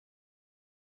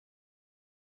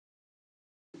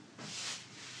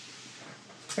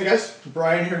Hey guys,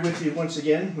 Brian here with you once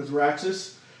again with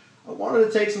Raxis. I wanted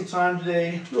to take some time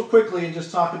today real quickly and just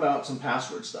talk about some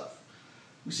password stuff.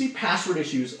 We see password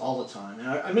issues all the time. And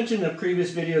I mentioned in a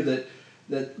previous video that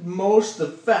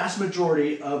the vast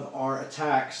majority of our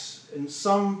attacks, in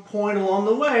some point along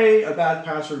the way, a bad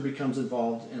password becomes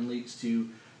involved and leads to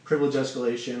privilege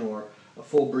escalation or a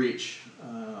full breach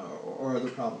or other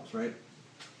problems, right?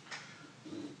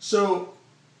 So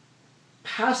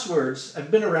passwords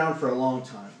have been around for a long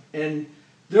time, and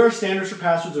there are standards for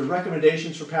passwords, there are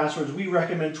recommendations for passwords. We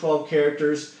recommend 12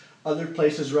 characters, other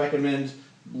places recommend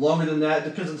longer than that,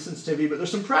 depends on the sensitivity, but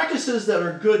there's some practices that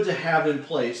are good to have in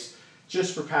place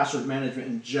just for password management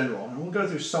in general, and we'll go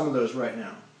through some of those right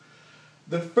now.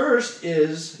 The first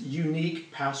is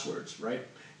unique passwords, right?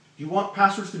 You want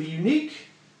passwords to be unique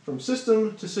from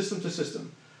system to system to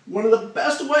system. One of the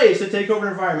best ways to take over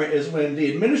an environment is when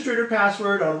the administrator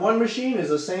password on one machine is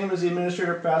the same as the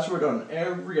administrator password on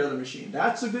every other machine.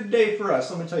 That's a good day for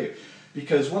us, let me tell you.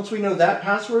 Because once we know that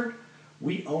password,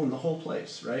 we own the whole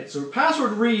place, right? So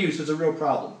password reuse is a real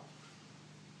problem.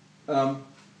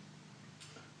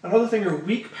 Another thing are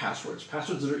weak passwords,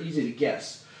 passwords that are easy to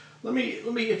guess.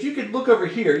 If you could look over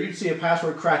here, you'd see a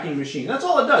password cracking machine. That's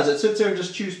all it does. It sits there and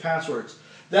just chews passwords.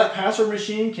 That password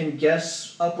machine can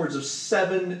guess upwards of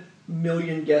 7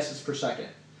 million guesses per second.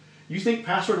 You think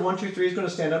password 123 is going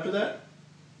to stand up to that?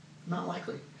 Not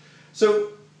likely.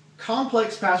 So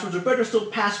complex passwords, or better still,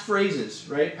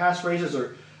 passphrases, right?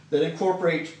 Passphrases that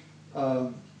incorporate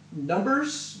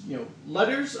numbers,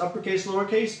 letters, uppercase,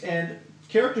 lowercase, and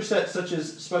character sets such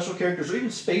as special characters or even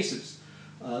spaces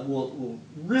will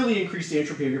really increase the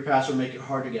entropy of your password, make it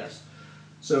hard to guess.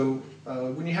 So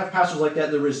when you have passwords like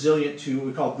that, they're resilient to what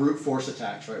we call brute force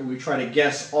attacks, right? We try to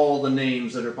guess all the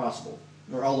names that are possible,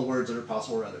 or all the words that are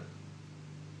possible, rather.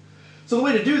 So the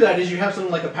way to do that is you have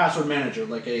something like a password manager,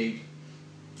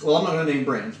 well, I'm not going to name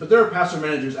brands, but there are password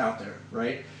managers out there,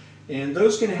 right? And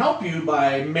those can help you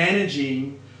by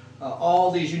managing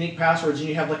all these unique passwords, and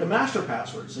you have like a master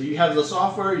password. So you have the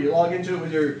software, you log into it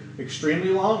with your extremely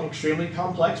long, extremely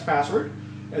complex password,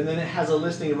 and then it has a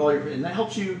listing of all your, and that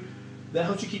helps you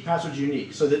keep passwords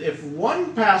unique, so that if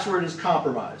one password is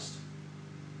compromised,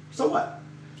 so what?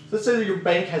 Let's say that your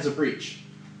bank has a breach,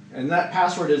 and that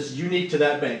password is unique to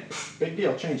that bank. Big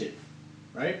deal, change it,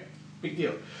 right? Big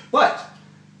deal. But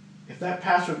if that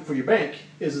password for your bank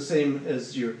is the same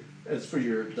as for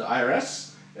the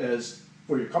IRS, as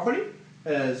for your company,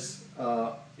 as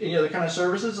any other kind of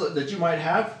services that you might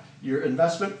have, your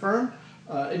investment firm,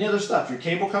 any other stuff, your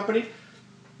cable company,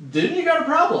 then you got a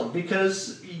problem,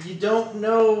 because you don't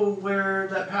know where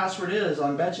that password is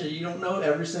on Betcha. You don't know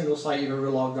every single site you've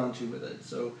ever logged onto with it.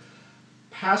 So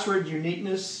password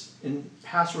uniqueness and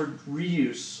password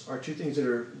reuse are two things that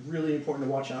are really important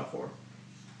to watch out for.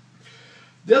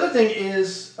 The other thing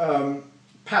is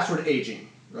password aging,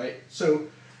 right? So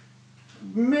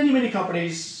many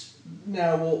companies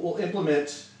now will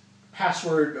implement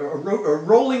password or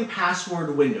rolling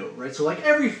password window, right? So like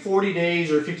every 40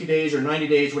 days or 50 days or 90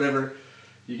 days, whatever,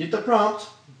 you get the prompt,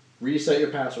 reset your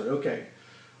password. Okay,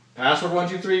 password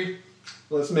 123,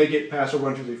 let's make it password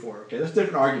 1234. Okay, that's a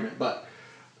different argument, but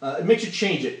it makes you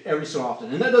change it every so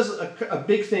often, and that does a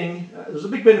big thing. There's a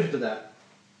big benefit to that.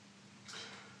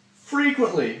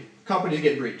 Frequently, companies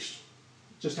get breached.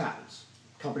 It just happens.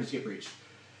 Companies get breached,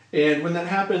 and when that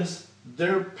happens,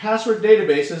 their password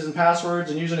databases and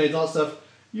passwords and usernames and all that stuff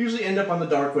usually end up on the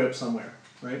dark web somewhere,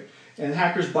 right? And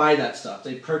hackers buy that stuff.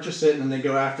 They purchase it and then they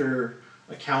go after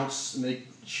accounts and they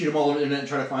shoot them all over the internet and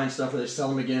try to find stuff, or they sell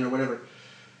them again or whatever.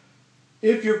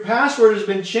 If your password has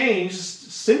been changed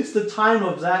since the time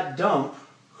of that dump,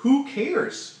 who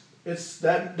cares?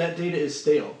 That data is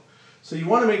stale. So you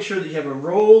want to make sure that you have a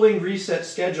rolling reset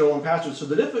schedule on passwords, so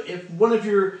that if one of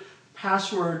your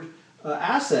password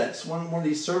assets, one of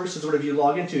these services, whatever you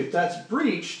log into, if that's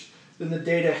breached, then the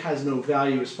data has no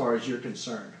value as far as you're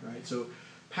concerned, right? So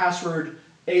password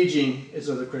aging is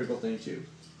another critical thing too.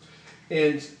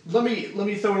 And let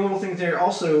me throw in a little thing there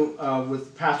also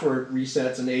with password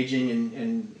resets and aging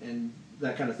and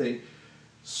that kind of thing.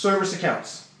 Service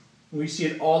accounts. We see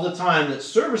it all the time that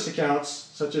service accounts,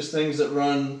 such as things that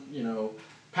run,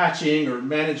 patching or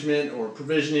management or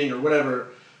provisioning or whatever,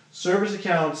 service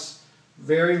accounts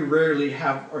very rarely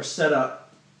are set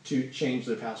up to change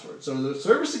their password. So the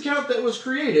service account that was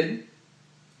created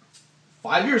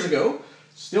 5 years ago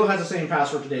still has the same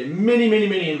password today in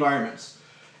many environments.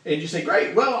 And you say,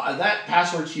 great, well, that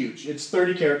password's huge. It's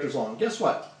 30 characters long. Guess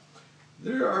what?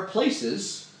 There are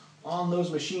places on those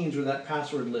machines where that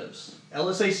password lives.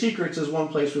 LSA secrets is one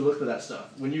place we look for that stuff.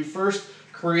 When you first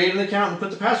create an account and put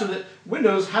the password in it,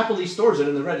 Windows happily stores it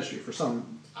in the registry for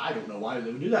some I don't know why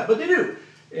they would do that, but they do.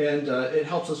 And it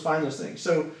helps us find those things.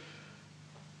 So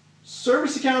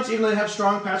service accounts, even though they have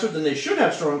strong passwords, and they should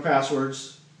have strong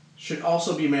passwords, should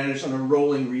also be managed on a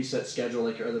rolling reset schedule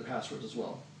like your other passwords as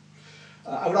well.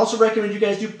 I would also recommend you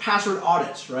guys do password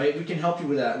audits, right? We can help you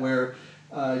with that, where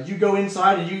you go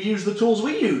inside and you use the tools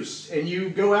we use, and you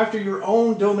go after your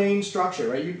own domain structure,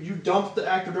 right? You dump the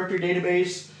Active Directory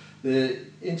database, the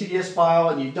NTDS file,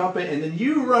 and you dump it, and then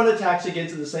you run attacks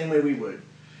against it the same way we would.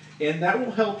 And that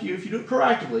will help you, if you do it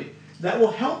proactively, that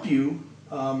will help you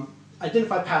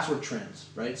identify password trends,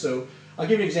 right? So I'll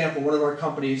give you an example. One of our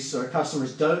companies, our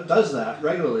customers, does that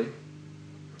regularly,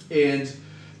 and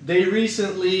they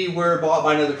recently were bought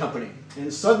by another company,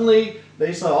 and suddenly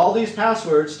they saw all these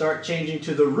passwords start changing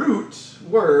to the root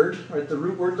word, right? The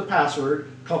root word of the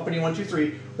password,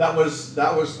 company123. That was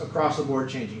across the board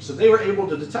changing. So they were able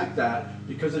to detect that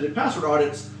because they did password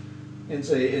audits and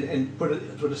say and put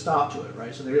a stop to it,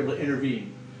 right? So they were able to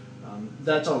intervene.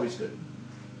 That's always good.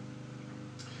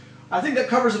 I think that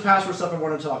covers the password stuff I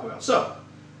want to talk about. So,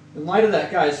 in light of that,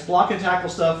 guys, block and tackle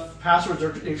stuff, passwords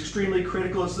are extremely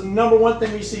critical. It's the #1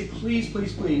 thing we see. Please,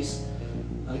 please, please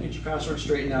get your passwords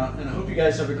straightened out. And I hope you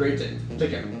guys have a great day.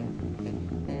 Take care.